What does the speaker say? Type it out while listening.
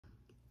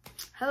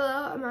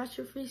Hello, I'm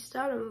Asher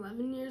Freestone. I'm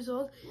 11 years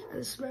old, and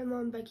this is my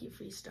mom, Becky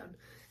Freestone,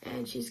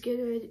 and she's going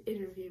to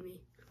interview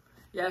me.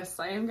 Yes,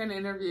 I am going to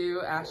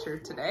interview Asher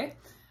today.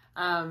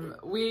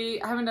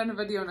 We haven't done a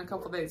video in a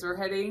couple days. We're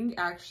heading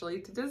actually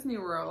to Disney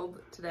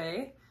World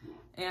today,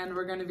 and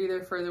we're going to be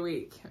there for the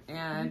week.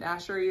 And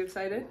Asher, are you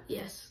excited?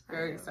 Yes.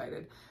 Very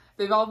excited.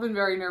 They've all been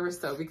very nervous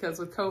though, because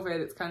with COVID,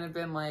 it's kind of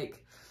been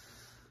like,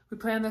 we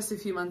planned this a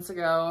few months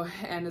ago,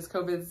 and as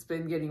COVID's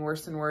been getting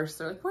worse and worse,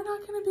 they're like, we're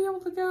not going to be able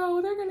to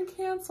go. They're going to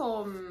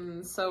cancel.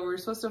 So we're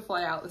supposed to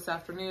fly out this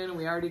afternoon, and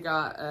we already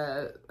got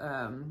a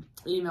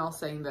email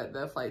saying that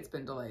the flight's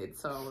been delayed.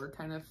 So we're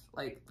kind of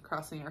like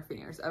crossing our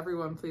fingers.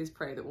 Everyone, please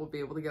pray that we'll be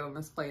able to get on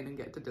this plane and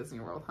get to Disney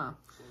World, huh?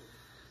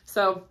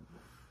 So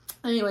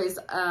anyways,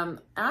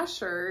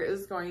 Asher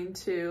is going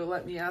to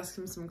let me ask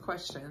him some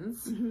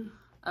questions.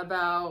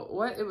 About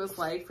what it was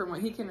like, from what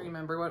he can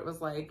remember, what it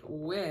was like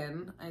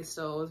when I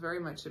still was very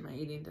much in my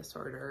eating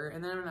disorder.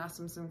 And then I'm gonna ask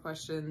him some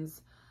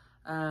questions,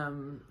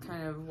 kind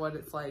of what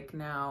it's like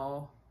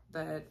now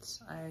that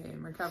I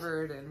am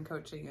recovered and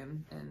coaching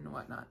and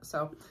whatnot.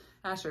 So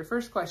Asher,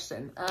 first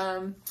question.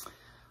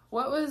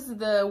 What was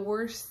the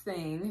worst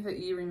thing that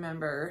you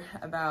remember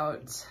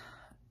about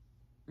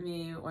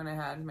me when I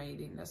had my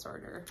eating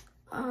disorder?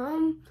 What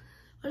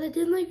I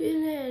didn't like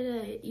being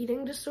an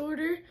eating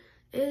disorder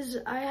is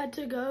I had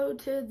to go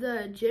to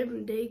the gym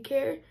and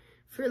daycare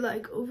for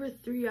like over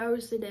 3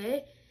 hours a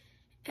day,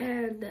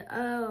 and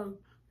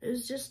it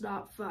was just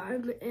not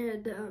fun.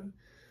 And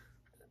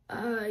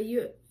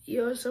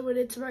you also went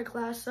into my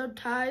class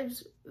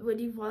sometimes when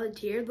you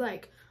volunteered,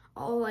 like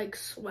all like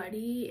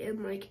sweaty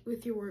and like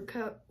with your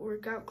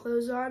workout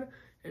clothes on,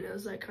 and it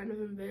was like kind of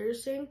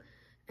embarrassing.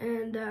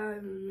 And now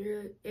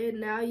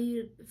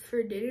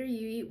for dinner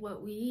you eat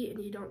what we eat,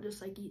 and you don't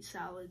just like eat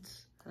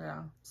salads.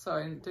 Yeah, so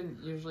I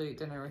didn't usually eat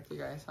dinner with you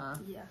guys, huh?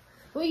 Yeah.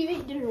 Well, you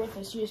ate dinner with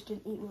us, you just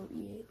didn't eat what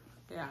we ate.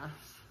 Yeah.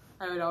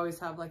 I would always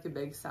have like a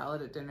big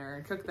salad at dinner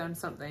and cook them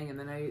something, and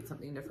then I eat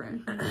something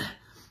different.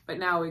 But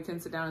now we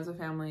can sit down as a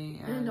family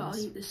and all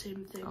eat the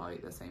same thing. All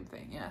eat the same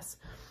thing, yes.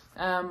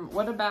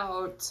 What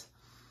about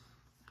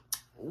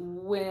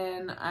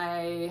when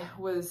I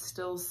was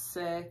still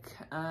sick?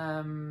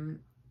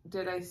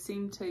 Did I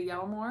seem to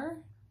yell more?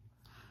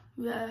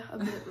 Yeah, a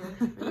bit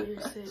more when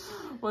you're sick.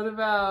 What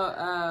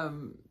about,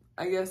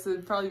 I guess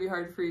it'd probably be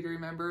hard for you to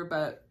remember,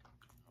 but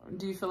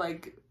do you feel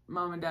like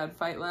mom and dad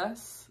fight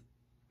less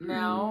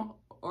now?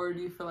 Or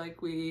do you feel like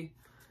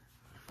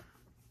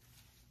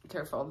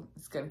careful,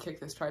 it's gonna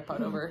kick this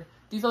tripod over.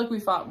 Do you feel like we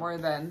fought more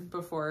then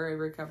before I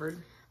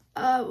recovered?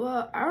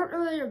 Well, I don't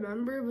really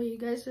remember, but you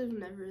guys have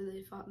never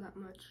really fought that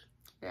much.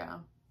 Yeah.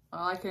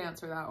 Well, I can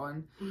answer that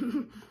one.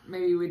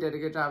 Maybe we did a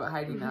good job at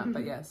hiding that,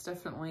 but yes,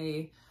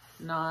 definitely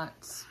not.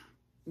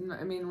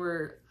 I mean,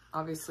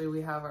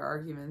 we have our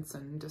arguments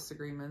and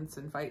disagreements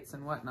and fights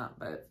and whatnot,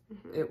 but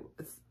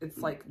it's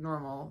like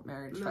normal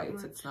marriage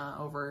fights. It's not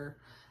over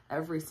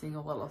every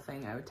single little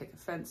thing I would take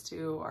offense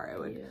to, or I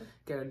would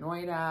get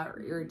annoyed at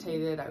or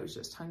irritated. I was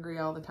just hungry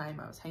all the time.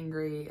 I was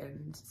hangry.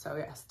 And so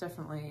yes,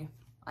 definitely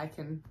I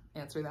can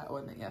answer that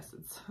one, that yes,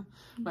 it's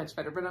much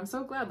better. But I'm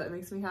so glad. That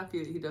makes me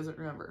happy that he doesn't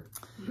remember.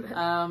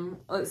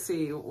 Let's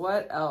see,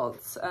 what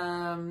else?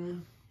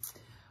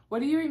 What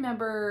do you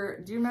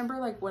remember? Do you remember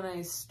like when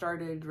I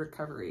started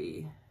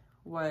recovery?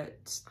 What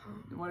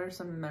are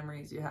some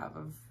memories you have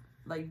of,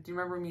 like, do you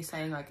remember me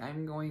saying like,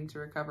 I'm going to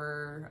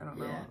recover? I don't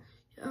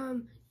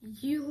know.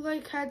 You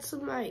like had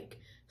some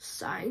like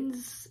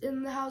signs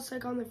in the house,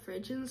 like on the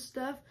fridge and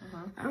stuff.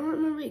 I don't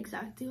remember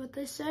exactly what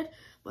they said,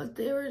 but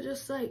they were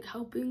just like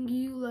helping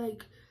you,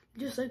 like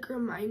just like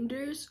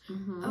reminders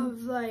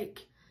of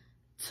like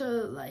to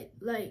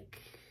like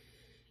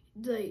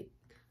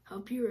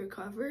help you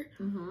recover.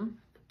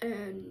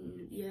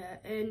 And yeah,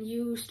 and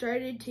you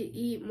started to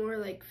eat more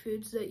like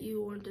foods that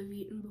you wouldn't have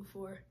eaten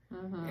before,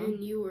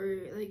 and you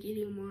were like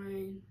eating more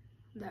and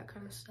that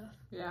kind of stuff.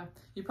 Yeah,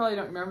 you probably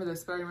don't remember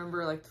this, but I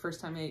remember like the first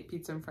time I ate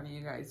pizza in front of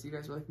you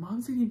guys were like,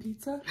 Mom's eating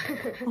pizza?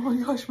 Oh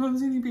my gosh,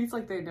 Mom's eating pizza.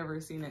 Like they'd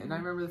never seen it. And I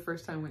remember the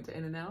first time I went to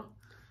In-N-Out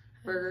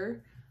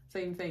Burger,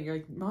 same thing.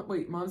 You're like,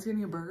 wait, Mom's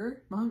getting a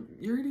burger? Mom,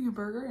 you're eating a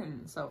burger?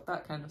 And so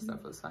that kind of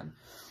stuff was fun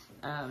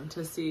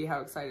to see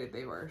how excited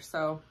they were.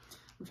 So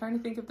I'm trying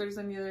to think if there's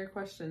any other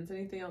questions.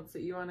 Anything else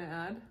that you want to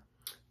add?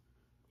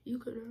 You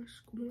could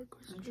ask more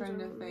questions. I'm trying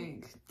to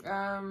think.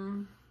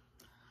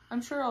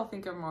 I'm sure I'll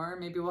think of more.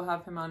 Maybe we'll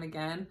have him on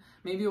again.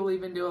 Maybe we'll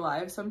even do a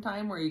live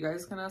sometime where you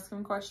guys can ask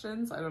him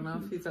questions. I don't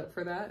know if he's up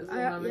for that as an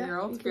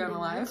 11-year-old to be on a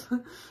live.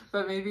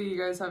 But maybe you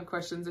guys have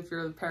questions if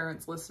you're the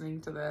parents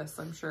listening to this.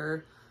 I'm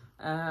sure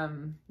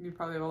you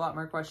probably have a lot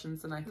more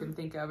questions than I can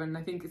think of. And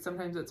I think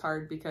sometimes it's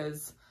hard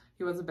because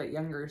he was a bit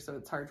younger, so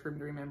it's hard for him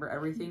to remember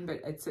everything.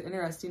 But it's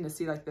interesting to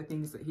see like the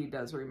things that he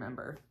does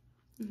remember.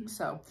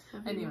 So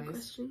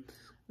anyways.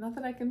 Not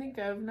that I can think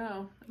of,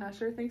 no.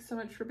 Asher, thanks so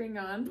much for being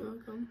on. You're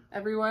welcome.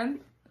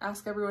 Everyone,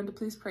 ask everyone to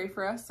please pray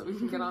for us so we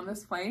can get on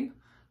this plane,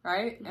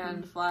 right?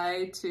 And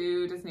fly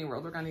to Disney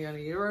World. We're going to go to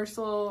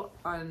Universal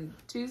on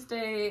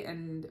Tuesday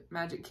and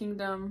Magic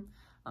Kingdom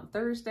on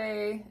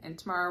Thursday, and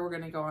tomorrow we're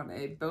going to go on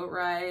a boat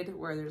ride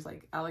where there's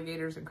like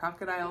alligators and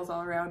crocodiles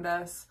all around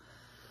us.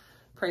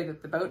 Pray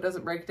that the boat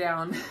doesn't break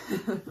down.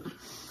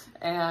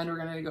 And we're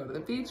going to go to the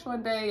beach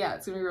one day. Yeah,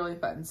 it's going to be really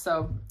fun.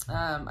 So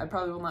I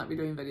probably will not be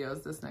doing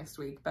videos this next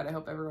week, but I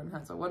hope everyone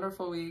has a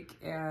wonderful week,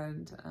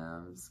 and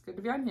it's good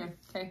to be on here.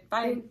 Okay,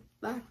 bye.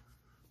 Bye.